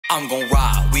I'm gon'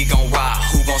 ride, we gon' ride,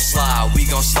 who gon' slide, we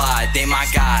gon' slide, they my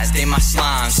guys, they my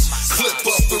slimes.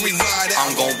 Flip up and we ride out.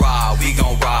 I'm gon' ride, we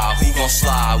gon' ride, who gon'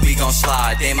 slide, we gon'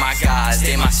 slide, they my guys,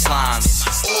 they my slimes.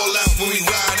 All out when we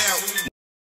ride out.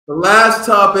 The last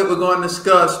topic we're going to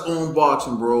discuss on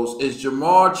Boxing Bros is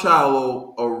Jermall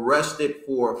Charlo arrested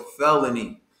for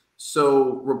felony.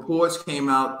 So reports came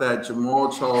out that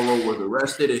Jermall Charlo was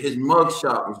arrested and his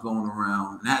mugshot was going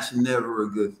around, and that's never a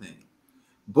good thing.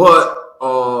 But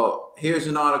here's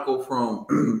an article from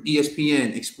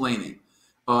ESPN explaining.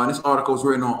 And this article is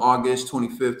written on August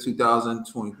 25th,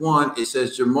 2021. It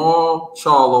says Jermall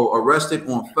Charlo arrested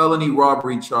on felony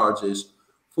robbery charges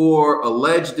for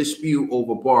alleged dispute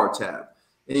over bar tab.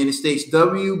 And it states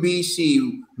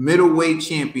WBC middleweight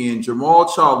champion Jermall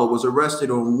Charlo was arrested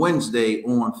on Wednesday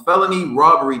on felony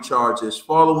robbery charges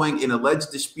following an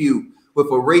alleged dispute with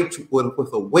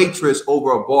a waitress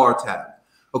over a bar tab.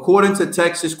 According to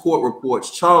Texas court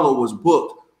reports, Charlo was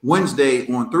booked Wednesday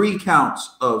on 3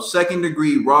 counts of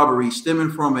second-degree robbery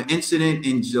stemming from an incident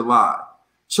in July.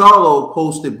 Charlo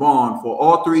posted bond for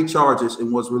all 3 charges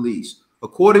and was released.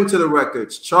 According to the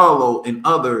records, Charlo and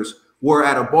others were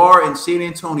at a bar in San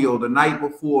Antonio the night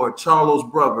before Charlo's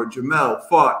brother, Jermall,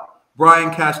 fought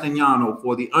Brian Castellano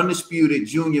for the undisputed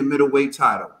junior middleweight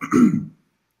title.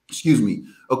 Excuse me.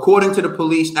 According to the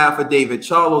police affidavit,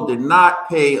 Charlo did not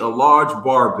pay a large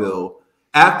bar bill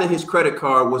after his credit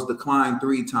card was declined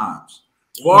 3 times.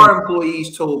 Bar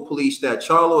employees told police that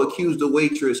Charlo accused the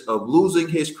waitress of losing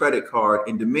his credit card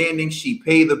and demanding she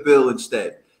pay the bill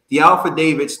instead. The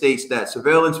affidavit states that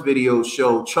surveillance videos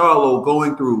show Charlo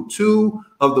going through 2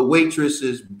 of the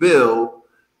waitress's bill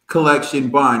collection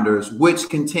binders, which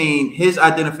contain his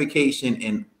identification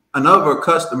and another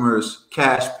customer's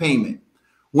cash payment.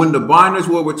 When the binders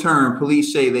were returned,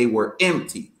 police say they were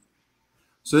empty.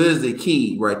 So this is the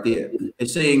key right there.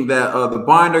 It's saying that the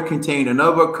binder contained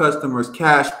another customer's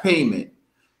cash payment.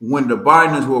 When the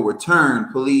binders were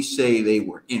returned, police say they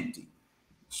were empty.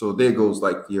 So there goes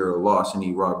like your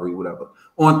larceny, robbery, whatever.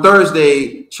 On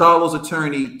Thursday, Charlo's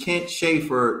attorney, Kent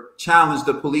Schaefer, challenged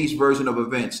the police version of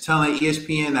events, telling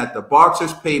ESPN that the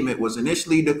boxer's payment was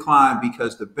initially declined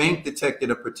because the bank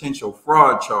detected a potential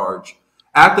fraud charge.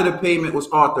 After the payment was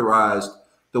authorized,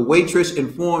 the waitress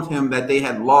informed him that they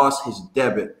had lost his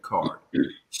debit card.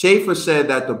 Schaefer said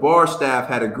that the bar staff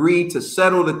had agreed to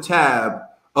settle the tab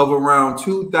of around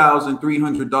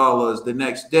 $2,300 the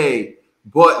next day,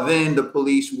 but then the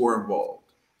police were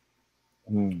involved.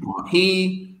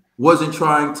 He wasn't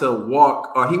trying to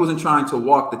walk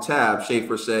the tab,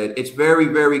 Schaefer said. It's very,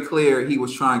 very clear he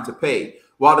was trying to pay.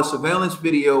 While the surveillance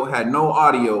video had no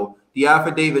audio, the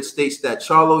affidavit states that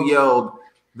Charlo yelled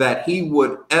that he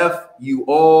would F you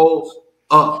alls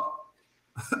up.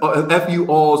 F you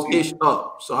alls ish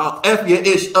up. So I'll F your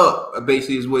ish up,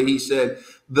 basically is what he said.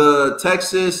 The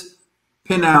Texas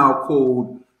Penal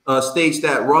Code states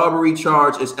that robbery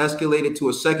charge is escalated to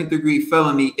a second-degree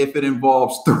felony if it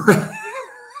involves threats.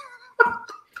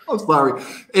 I'm sorry.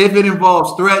 If it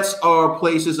involves threats or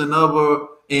places another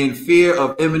in fear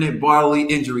of imminent bodily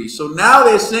injury. So now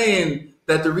they're saying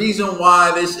that the reason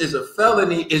why this is a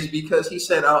felony is because he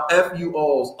said, I'll F you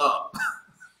alls up.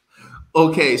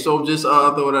 Okay, so just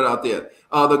throw that out there.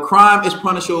 The crime is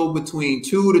punishable between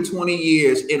 2 to 20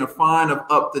 years and a fine of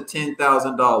up to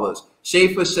 $10,000.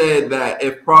 Schaefer said that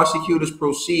if prosecutors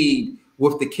proceed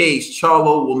with the case,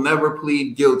 Charlo will never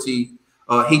plead guilty.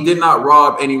 He did not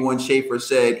rob anyone, Schaefer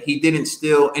said. He didn't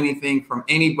steal anything from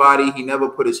anybody. He never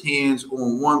put his hands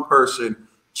on one person.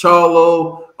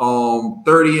 Charlo,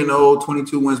 30-0,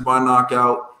 22 wins by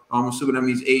knockout. I'm assuming that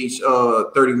means age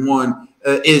 31,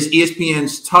 is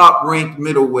ESPN's top-ranked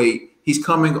middleweight. He's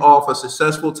coming off a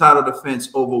successful title defense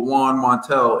over Juan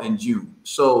Montel in June.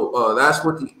 So that's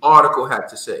what the article had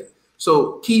to say.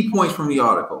 So key points from the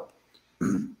article.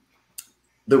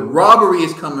 The robbery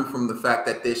is coming from the fact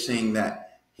that they're saying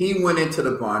that he went into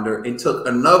the binder and took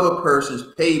another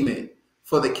person's payment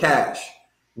for the cash.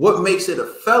 What makes it a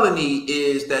felony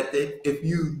is that if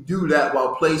you do that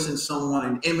while placing someone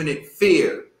in imminent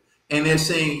fear, and they're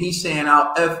saying he's saying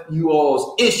I'll F you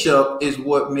all's ish up is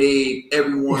what made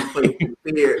everyone play in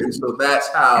fear. And so that's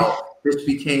how this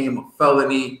became a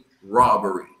felony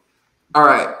robbery. All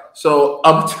right. So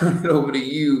I'm gonna turn it over to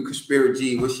you,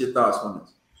 Conspiracy G. What's your thoughts on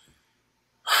this?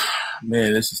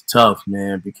 Man, this is tough,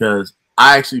 man, because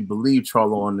I actually believe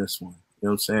Charlo on this one. You know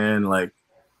what I'm saying? Like,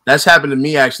 that's happened to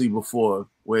me actually before,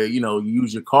 where, you know, you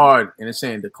use your card and it's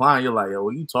saying decline. You're like, yo,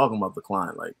 what are you talking about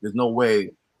decline? Like, there's no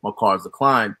way my card's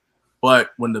declined.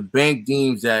 But when the bank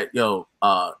deems that, yo,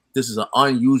 this is an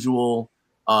unusual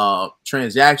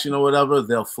transaction or whatever,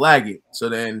 they'll flag it. So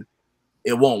then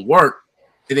it won't work.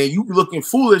 and then you looking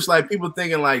foolish, like people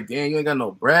thinking like, damn, you ain't got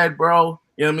no bread, bro.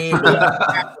 You know what I mean?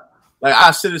 But like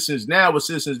our citizens now, what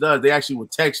citizens does, they actually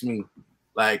would text me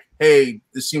like, hey,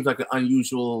 this seems like an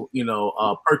unusual,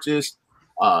 purchase.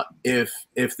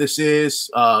 If this is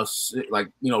like,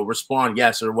 respond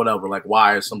yes or whatever, like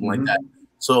why or something like that.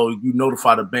 So you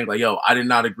notify the bank like, yo, I did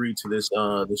not agree to this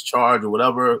this charge or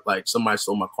whatever. Like somebody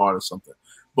stole my card or something.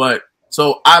 But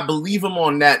so I believe him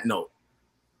on that note.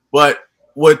 But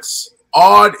what's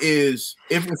odd is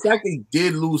if in fact he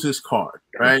did lose his card,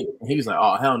 right? And he's like,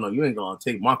 oh hell no, you ain't gonna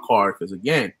take my card because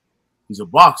again, he's a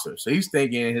boxer. So he's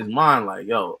thinking in his mind like,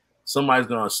 yo, somebody's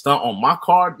gonna stunt on my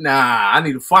card. Nah, I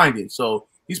need to find it. So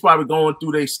he's probably going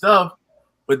through their stuff.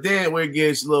 But then where it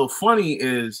gets a little funny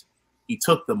is he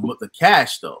took the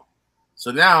cash though.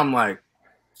 So now I'm like,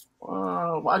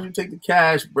 why'd you take the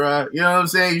cash, bro? You know what I'm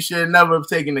saying? You should never have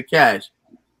taken the cash.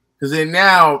 Because then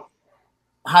now,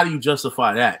 how do you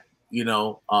justify that?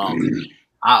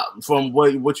 From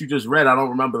what you just read, I don't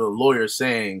remember the lawyer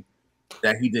saying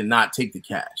that he did not take the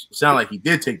cash. It sounded like he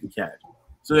did take the cash.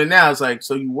 So then now it's like,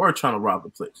 so you were trying to rob the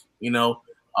place,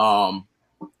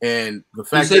 and the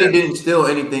fact he said he didn't steal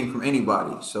anything from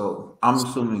anybody. So I'm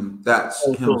assuming that's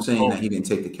him saying that he didn't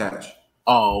take the cash.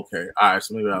 Oh, okay. All right.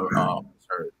 So maybe I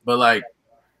heard, but like,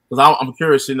 because I'm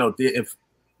curious to know did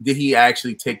he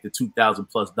actually take the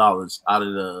 $2,000+ out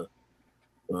of the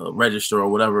register or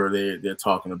whatever they're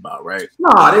talking about, right?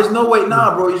 Nah, there's no way.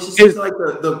 Nah, bro. It's just like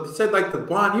the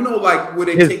bond. Like where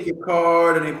they take your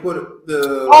card and they put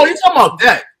the. Oh, you're talking about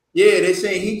that? Yeah, they're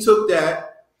saying he took that.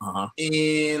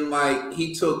 And like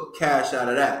he took cash out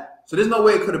of that. So there's no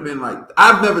way it could have been like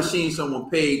I've never seen someone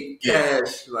pay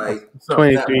cash like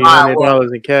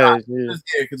 $2,300 in cash. Yeah,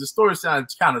 because the story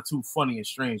sounds kind of too funny and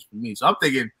strange for me. So I'm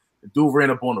thinking the dude ran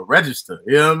up on the register.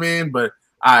 You know what I mean? But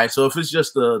all right, so if it's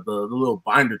just the little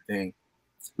binder thing,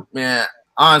 man,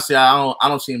 honestly, I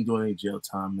don't see him doing any jail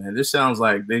time, man. This sounds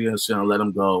like they're just gonna let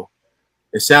him go.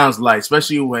 It sounds like,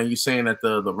 especially when you're saying that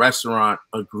the restaurant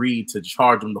agreed to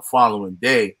charge him the following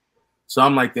day. So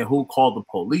I'm like, then who called the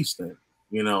police then?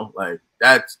 Like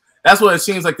that's what it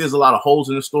seems like. There's a lot of holes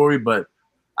in the story, but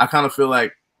I kind of feel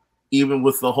like even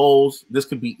with the holes, this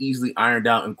could be easily ironed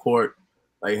out in court.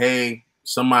 Like, hey,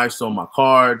 somebody stole my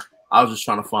card. I was just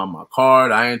trying to find my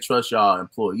card. I didn't trust y'all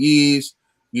employees.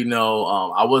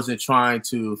 I wasn't trying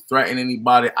to threaten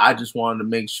anybody. I just wanted to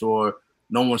make sure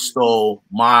no one stole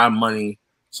my money.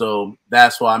 So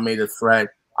that's why I made a threat.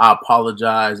 I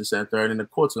apologize, this and third, and the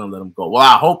court's gonna let him go. Well,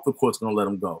 I hope the court's gonna let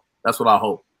him go. That's what I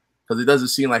hope, because it doesn't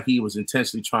seem like he was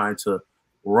intentionally trying to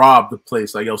rob the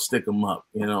place. Like, yo, stick him up,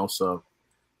 So,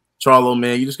 Charlo,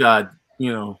 man, you just gotta,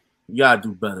 you gotta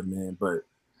do better, man. But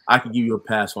I can give you a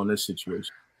pass on this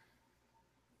situation.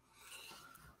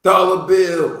 Dollar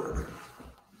bill.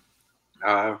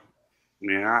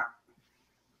 Man,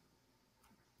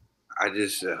 I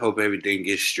just hope everything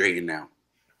gets straightened out.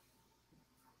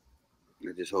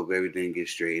 I just hope everything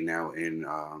gets straightened out. And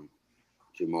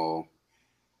Jermall,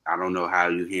 I don't know how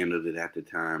you handled it at the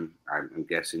time. I'm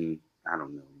guessing, I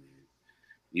don't know, man.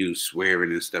 You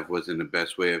swearing and stuff wasn't the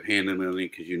best way of handling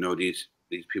it because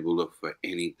these people look for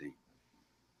anything.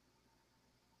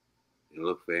 They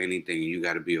look for anything. You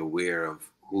got to be aware of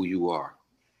who you are,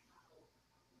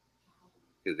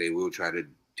 because they will try to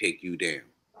take you down.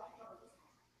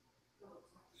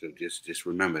 So just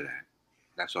remember that.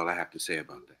 That's all I have to say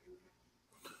about that.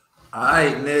 All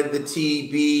right, Ned the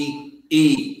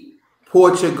TBE,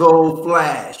 Portugal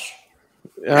Flash.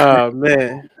 Oh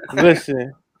man,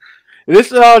 listen,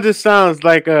 this all just sounds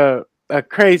like a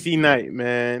crazy night,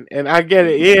 man. And I get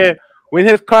it. Yeah, when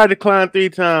his card declined 3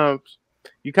 times,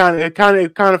 it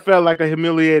kind of felt like a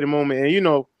humiliating moment.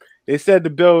 And they said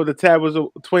the tab was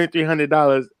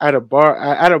 $2,300 at a bar.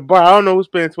 I don't know who's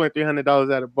paying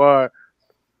 $2,300 at a bar.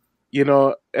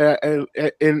 In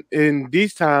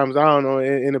these times, I don't know,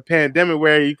 in a pandemic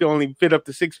where you can only fit up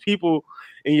to 6 people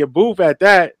in your booth at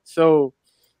that. So,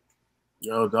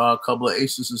 yo, dog, a couple of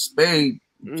aces of spade.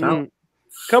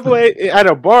 Couple of at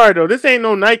a bar though. This ain't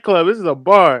no nightclub. This is a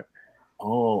bar.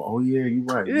 Oh yeah, you're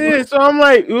right. Yeah, so I'm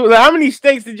like, how many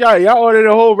steaks did y'all order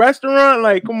the whole restaurant?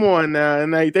 Like, come on now,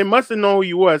 and like they must have known who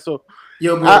you were. So,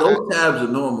 yo, bro, those tabs are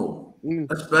normal.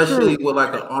 Especially with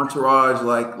like an entourage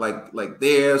like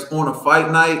theirs on a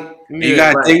fight night. And you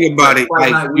gotta think about it,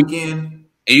 fight night weekend.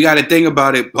 And you gotta think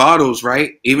about it, bottles,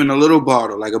 right? Even a little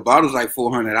bottle, like a bottle's like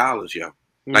 $400, yo.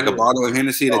 Like a bottle of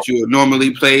Hennessy that you would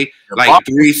normally pay like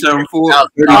 $3-something for,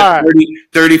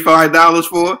 $35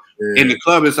 for. In the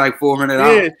club, it's like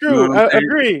 $400. Yeah, true. I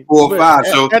agree. 4 or 5.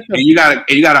 So and you got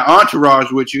an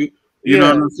entourage with you. You know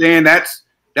what I'm saying? That's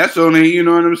That's only, you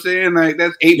know what I'm saying? Like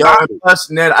that's $8. Yo,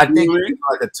 plus Ned, I You think know what I it's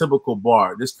like a typical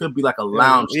bar. This could be like a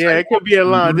lounge. Yeah, type. it could be a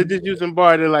lounge. They're just using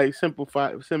bar to like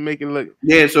simplify, to make it look.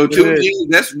 Yeah, so It 2 is. G's,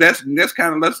 that's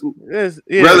kind of less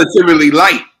Yeah, relatively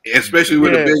light, especially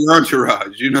with a Yeah. big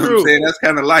entourage. You know what I'm True. saying? That's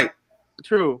kind of light.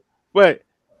 true. But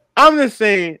I'm just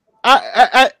saying,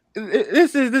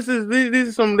 these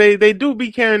are some they do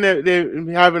be carrying that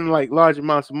they're having like large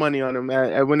amounts of money on them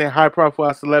when they're high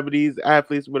profile celebrities,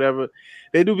 athletes, whatever.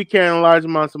 They do be carrying large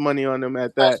amounts of money on them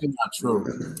at that. That's actually not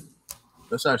true.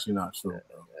 That's actually not true. Bro.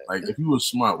 Like if you were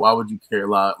smart, why would you carry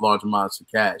large amounts of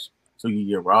cash so you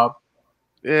get robbed?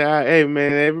 Yeah, hey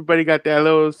man, everybody got that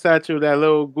little satchel, that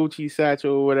little Gucci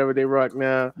satchel or whatever they rock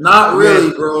now. Not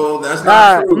really, bro. That's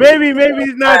not true. Maybe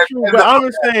it's not true, but I'm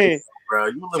just saying. Bro,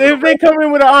 you So if they come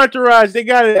in with an entourage, they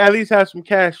gotta at least have some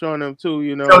cash on them too,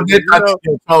 you know.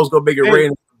 Charles gonna make it rain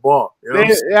in the ball. You know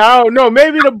I don't know.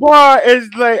 Maybe the bar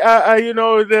is like, you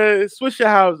know, the Swisher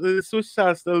House. The Swisher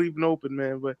House still even open,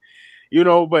 man. But you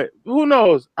know, but who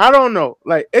knows? I don't know.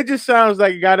 Like it just sounds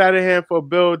like it got out of hand for a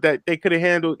bill that they could have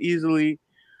handled easily.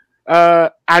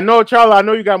 I know, Charlo. I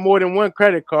know you got more than one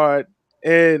credit card,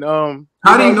 and how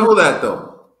do you know that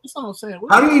though? That's what I'm saying.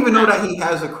 How do you even know that he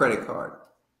has a credit card?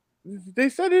 They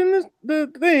said in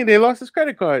the thing they lost his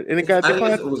credit card and it got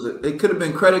declined. It could have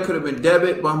been credit, could have been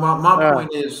debit, but my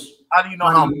point is, how do you know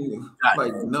how much you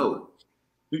like no?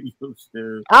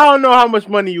 I don't know how much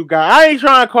money you got. I ain't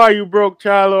trying to call you broke,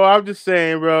 Charlo. I'm just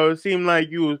saying, bro. It seemed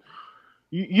like you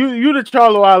the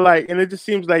Charlo I like, and it just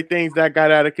seems like things that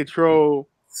got out of control,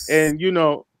 and you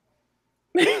know,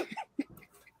 things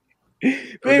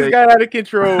got out of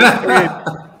control.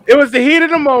 And it was the heat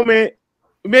of the moment.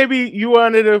 Maybe you were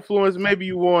under the influence, maybe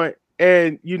you weren't,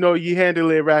 and you know you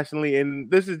handle it rationally. And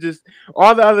this is just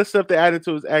all the other stuff that added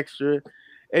to is extra.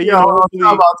 And yo, talk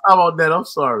about that. I'm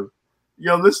sorry.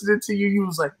 Yo, listening to you, you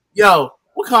was like, yo,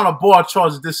 what kind of bar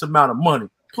charges this amount of money?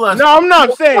 Plus, no, I'm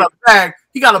not saying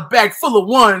he got a bag full of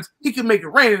ones. He can make it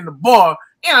rain in the bar,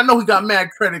 and I know he got mad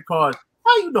credit cards.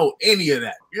 How you know any of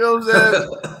that? You know what I'm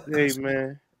saying? Hey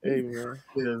man. Hey man.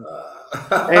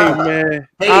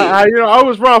 Hey, I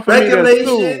was wrong for me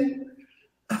too.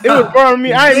 It was wrong for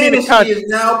me. I didn't mean to count. Is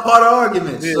now part of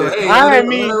arguments. Yeah. So, hey, I didn't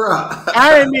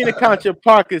mean to count your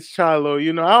pockets, Charlo.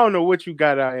 You know, I don't know what you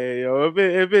got out here, yo.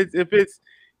 If it's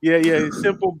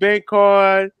simple bank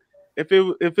card. If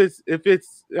it's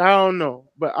I don't know,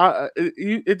 but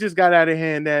it just got out of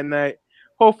hand that night.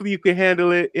 Hopefully, you can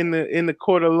handle it in the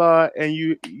court of law, and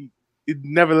you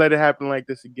never let it happen like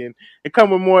this again. And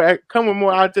come with more.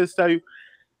 I'll just tell you.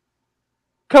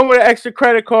 Come with an extra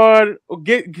credit card, or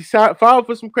file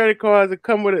for some credit cards, and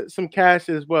come with some cash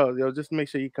as well. Yo, just make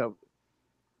sure you cover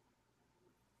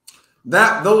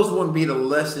it. Those wouldn't be the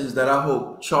lessons that I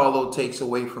hope Charlo takes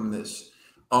away from this.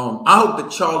 I hope the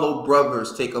Charlo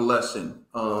brothers take a lesson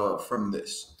from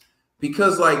this,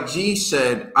 because, like G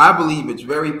said, I believe it's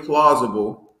very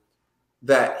plausible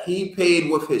that he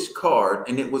paid with his card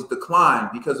and it was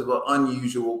declined because of an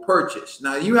unusual purchase.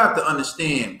 Now, you have to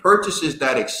understand, purchases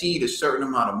that exceed a certain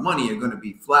amount of money are going to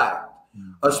be flagged,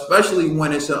 especially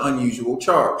when it's an unusual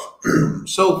charge.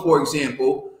 So, for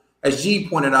example, as G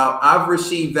pointed out, I've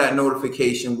received that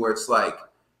notification where it's like,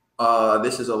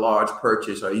 this is a large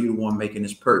purchase. Are you the one making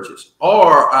this purchase?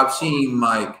 Or I've seen,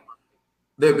 like,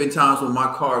 there have been times when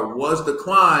my card was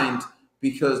declined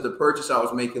because the purchase I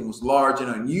was making was large and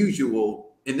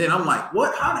unusual. And then I'm like,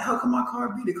 what? How the hell can my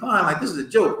card be declined? Like, this is a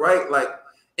joke, right? Like,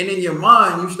 and in your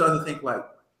mind, you start to think like,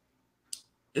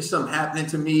 is something happening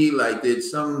to me? Like, did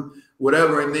some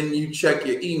whatever? And then you check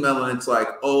your email and it's like,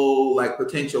 oh, like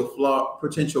potential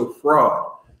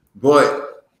fraud.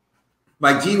 But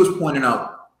like G was pointing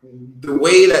out, the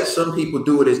way that some people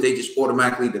do it is they just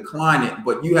automatically decline it.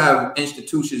 But you have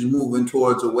institutions moving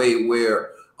towards a way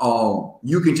where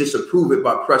you can just approve it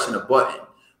by pressing a button.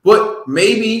 But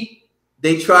maybe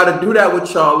they try to do that with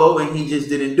Charlo and he just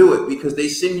didn't do it, because they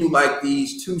send you like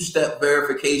these two-step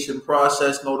verification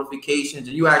process notifications,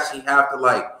 and you actually have to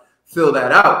like fill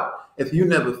that out. If you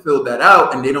never filled that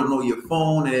out and they don't know your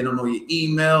phone and they don't know your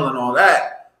email and all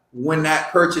that, when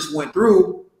that purchase went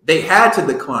through, they had to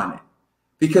decline it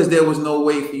because there was no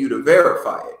way for you to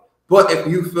verify it. But if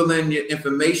you fill in your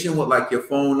information with like your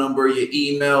phone number, your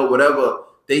email, whatever,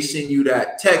 they send you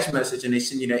that text message and they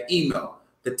send you that email.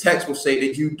 The text will say,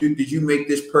 did you make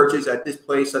this purchase at this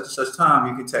place such and such time?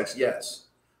 You can text yes.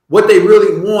 What they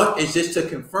really want is just to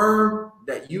confirm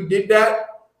that you did that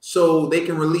so they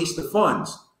can release the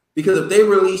funds. Because if they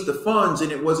release the funds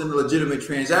and it wasn't a legitimate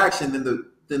transaction,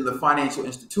 then the financial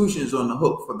institution is on the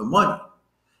hook for the money.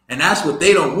 And that's what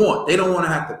they don't want. They don't want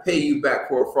to have to pay you back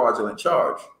for a fraudulent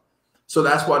charge. So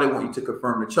that's why they want you to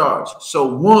confirm the charge.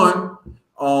 So one,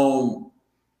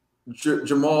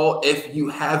 Jermall, if you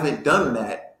haven't done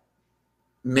that,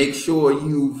 make sure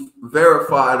you've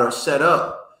verified or set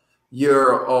up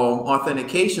your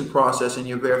authentication process and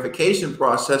your verification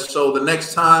process. So the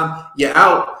next time you're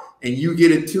out and you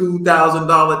get a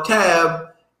 $2,000 tab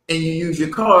and you use your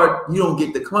card, you don't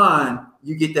get declined.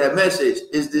 You get that message,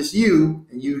 is this you?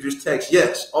 And you just text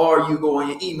yes. Or you go on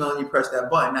your email and you press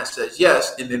that button that says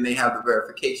yes, and then they have the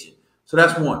verification. So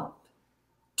that's one.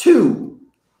 Two,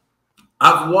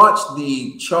 I've watched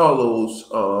the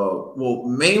Charlos, well,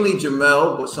 mainly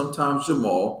Jamel, but sometimes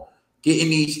Jermall, get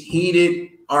in these heated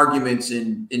arguments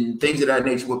and things of that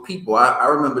nature with people. I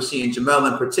remember seeing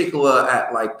Jamel in particular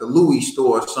at like the Louis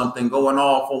store or something going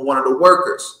off on one of the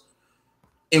workers.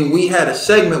 And we had a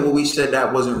segment where we said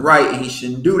that wasn't right and he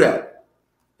shouldn't do that.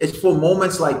 It's for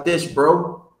moments like this,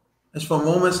 bro. It's for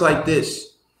moments like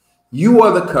this. You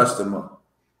are the customer.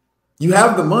 You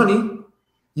have the money.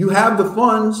 You have the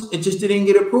funds. It just didn't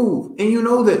get approved. And you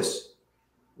know this,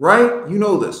 right? You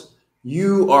know this.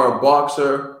 You are a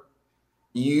boxer.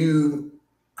 You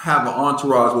have an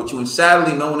entourage with you. And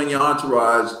sadly, no one in your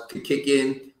entourage could kick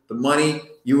in the money.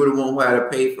 You were the one who had to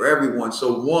pay for everyone.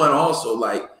 So one also,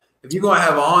 like, if you're going to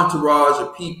have an entourage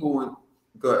of people, and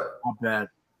good. Not bad.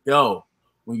 Yo,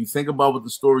 when you think about what the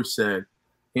story said,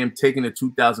 him taking the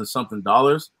 $2,000-something,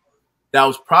 that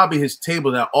was probably his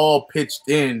table that all pitched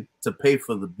in to pay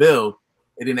for the bill.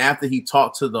 And then after he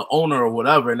talked to the owner or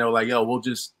whatever, and they were like, yo, we'll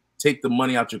just take the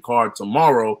money out your card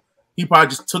tomorrow. He probably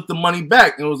just took the money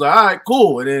back and was like, all right,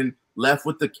 cool. And then left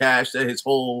with the cash that his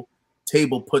whole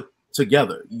table put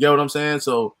together. You get what I'm saying?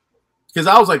 So, because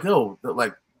I was like, yo,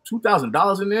 like,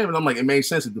 $2,000 in there, and I'm like, it made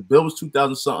sense. If the bill was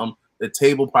 $2,000 something, the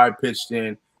table probably pitched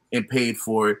in and paid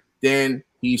for it. Then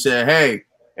he said, "Hey,"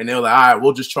 and they were like, "All right,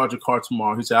 we'll just charge your car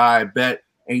tomorrow." He said, "All right, bet,"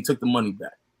 and he took the money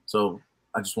back. So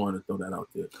I just wanted to throw that out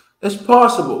there. It's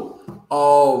possible.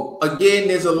 Again,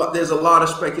 there's a lot of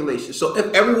speculation. So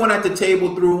if everyone at the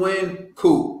table threw in,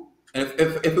 cool. And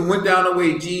if it went down the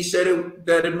way G said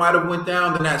that it might have went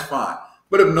down, then that's fine.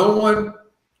 But if no one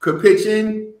could pitch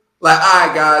in, like, all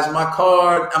right, guys, my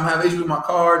card, I'm having issues with my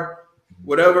card,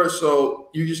 whatever. So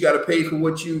you just got to pay for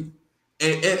what you,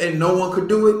 and no one could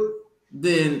do it.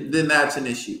 Then that's an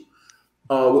issue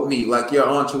with me, like your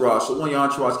entourage. So one of your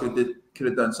entourage could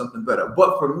have done something better.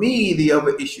 But for me, the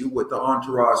other issue with the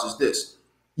entourage is this.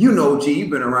 You know, G, you've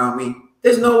been around me.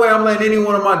 There's no way I'm letting any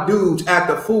one of my dudes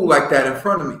act a fool like that in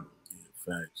front of me.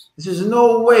 Thanks. There's just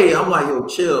no way. I'm like, yo,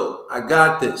 chill. I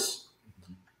got this.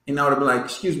 And I would have been like,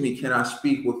 excuse me, can I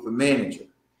speak with the manager?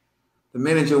 The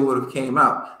manager would have came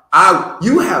out.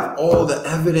 You have all the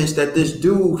evidence that this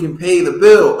dude can pay the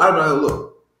bill. I'm like,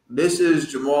 look, this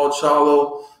is Jermall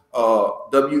Charlo,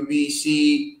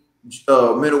 WBC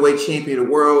middleweight champion of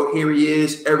the world. Here he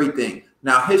is, everything.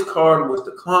 Now, his card was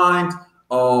declined.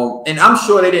 And I'm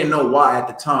sure they didn't know why at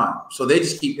the time. So they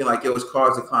just keep being like, yo, his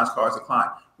card's declined, his card's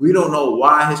declined. We don't know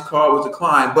why his card was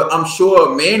declined, but I'm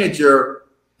sure a manager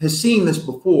has seen this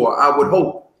before, I would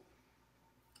hope.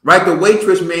 Right? The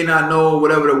waitress may not know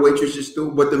whatever the waitress is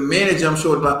doing, but the manager, I'm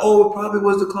sure, is like, oh, it probably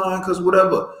was declined because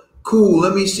whatever. Cool,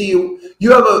 let me see.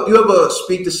 You ever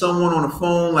speak to someone on the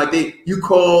phone, like you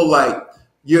call like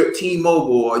your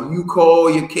T-Mobile or you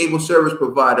call your cable service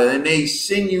provider and they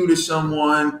send you to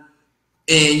someone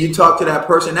and you talk to that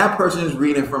person is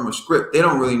reading from a script. They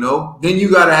don't really know. Then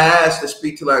you got to ask to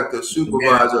speak to like the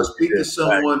supervisor or speak to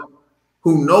someone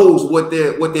who knows what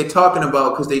they're talking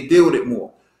about because they deal with it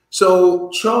more. So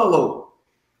Charlo,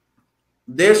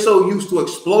 they're so used to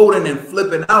exploding and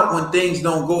flipping out when things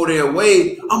don't go their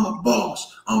way. I'm a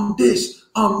boss. I'm this.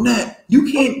 I'm that.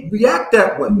 You can't react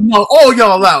that way. No, all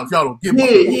y'all out. Y'all don't give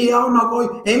Yeah, I'm not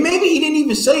going. And maybe he didn't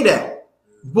even say that,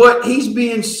 but he's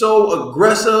being so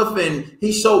aggressive and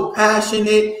he's so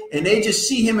passionate, and they just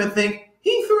see him and think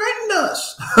he threatened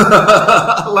us.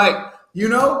 Like, you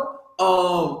know.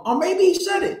 Or maybe he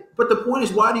said it. But the point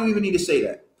is, why do you even need to say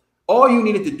that? All you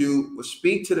needed to do was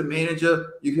speak to the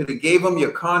manager. You could have gave him your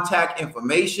contact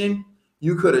information.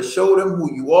 You could have showed him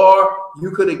who you are. You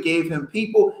could have gave him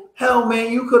people. Hell,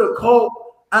 man, you could have called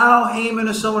Al Heyman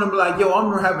or someone and be like, yo,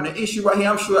 I'm having an issue right here.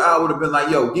 I'm sure Al would have been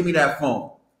like, yo, give me that phone.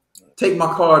 Take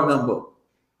my card number.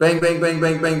 Bang, bang, bang,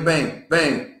 bang, bang, bang,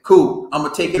 bang. Cool. I'm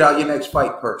going to take it out your next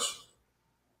fight purse.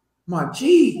 My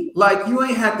G, like you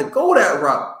ain't had to go that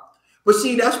route. But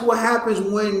see, that's what happens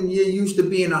when you're used to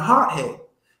being a hothead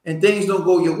and things don't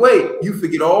go your way. You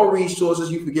forget all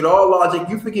resources. You forget all logic.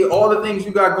 You forget all the things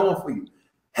you got going for you.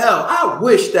 Hell, I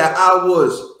wish that I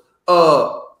was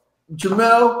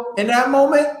Jermall in that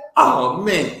moment. Oh,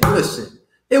 man, listen.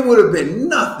 it would have been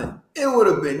nothing. It would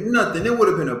have been nothing. It would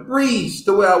have been a breeze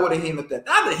the way I would have handled that.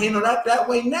 I'd have handled that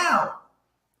way now.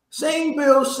 Same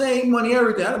bill, same money,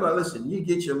 everything. I'd be like, listen, you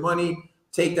get your money,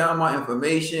 take down my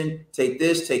information, take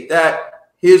this, take that.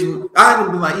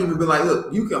 I'd even been like,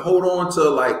 look, you can hold on to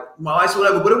like my license,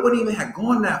 whatever, but it wouldn't even have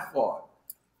gone that far.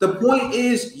 The point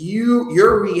is,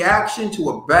 your reaction to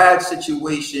a bad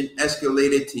situation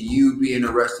escalated to you being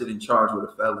arrested and charged with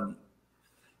a felony.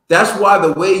 That's why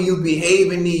the way you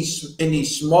behave in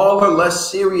these smaller,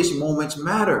 less serious moments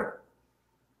matter.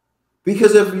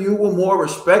 Because if you were more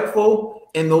respectful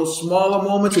in those smaller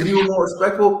moments, if you were more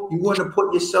respectful, you wouldn't have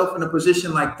put yourself in a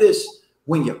position like this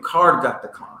when your card got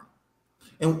declined.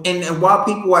 And while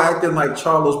people are acting like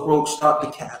Charlo's broke, stop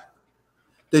the cap.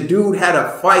 The dude had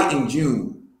a fight in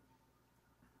June.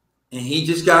 And he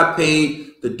just got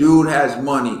paid. The dude has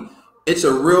money. It's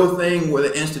a real thing where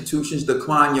the institutions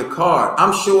decline your card.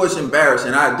 I'm sure it's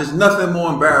embarrassing. There's nothing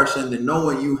more embarrassing than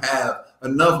knowing you have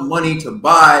enough money to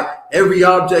buy every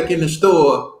object in the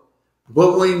store,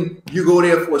 but when you go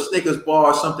there for a Snickers bar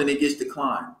or something, it gets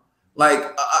declined. Like,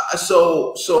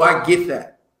 so I get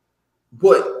that.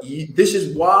 But this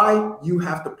is why you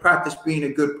have to practice being a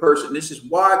good person. This is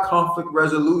why conflict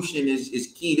resolution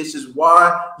is key. This is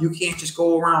why you can't just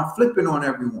go around flipping on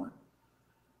everyone.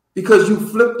 Because you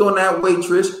flipped on that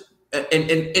waitress,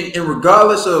 and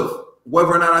regardless of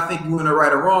whether or not I think you're in the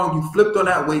right or wrong, you flipped on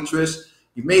that waitress.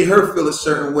 You made her feel a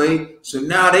certain way. So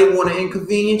now they want to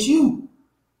inconvenience you.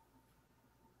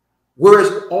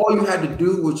 Whereas all you had to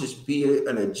do was just be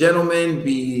a gentleman,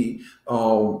 be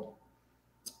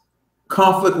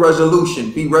conflict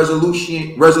resolution, be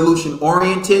resolution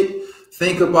oriented.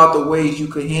 Think about the ways you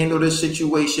could handle this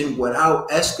situation without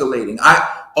escalating.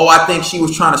 I think she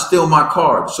was trying to steal my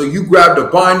card. So you grabbed a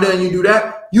binder and you do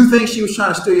that. You think she was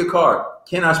trying to steal your card.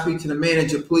 Can I speak to the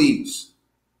manager, please?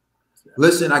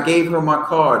 Listen, I gave her my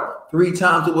card. 3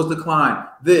 times it was declined.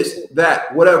 This,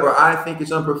 that, whatever. I think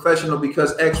it's unprofessional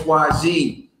because X, Y,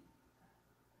 Z.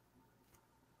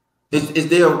 Is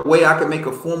there a way I can make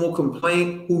a formal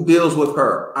complaint? Who deals with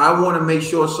her? I want to make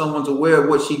sure someone's aware of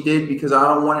what she did because I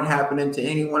don't want it happening to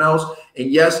anyone else.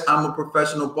 And yes, I'm a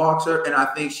professional boxer, and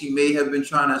I think she may have been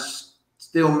trying to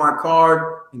steal my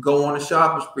card and go on a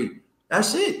shopping spree.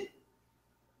 That's it.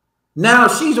 Now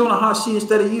she's on a hot seat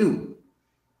instead of you.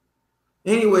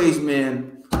 Anyways,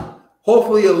 man,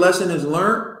 hopefully a lesson is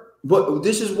learned. But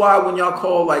this is why when y'all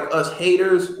call like us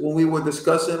haters, when we were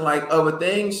discussing like other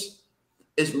things,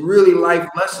 it's really life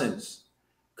lessons.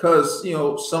 Because, you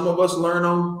know, some of us learn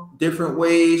them different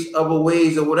ways, other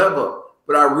ways or whatever.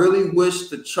 But I really wish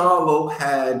that Charlo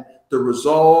had the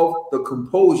resolve, the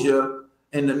composure,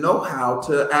 and the know-how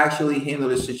to actually handle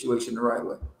this situation the right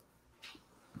way.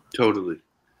 Totally.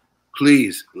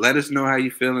 Please let us know how you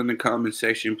feel in the comment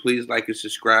section. Please like and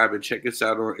subscribe and check us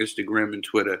out on Instagram and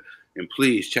Twitter. And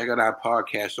please check out our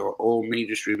podcast or all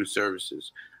major streaming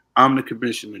services. I'm the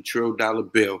Commissioner, Trill Dollar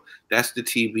Bill. That's the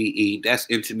TBE. That's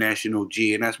International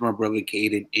G. And that's my brother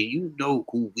Caden. And you know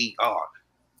who we are.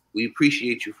 We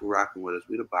appreciate you for rocking with us.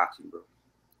 We the Boxing Bros.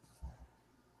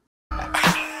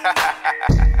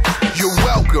 You're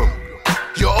welcome.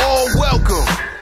 You're all welcome.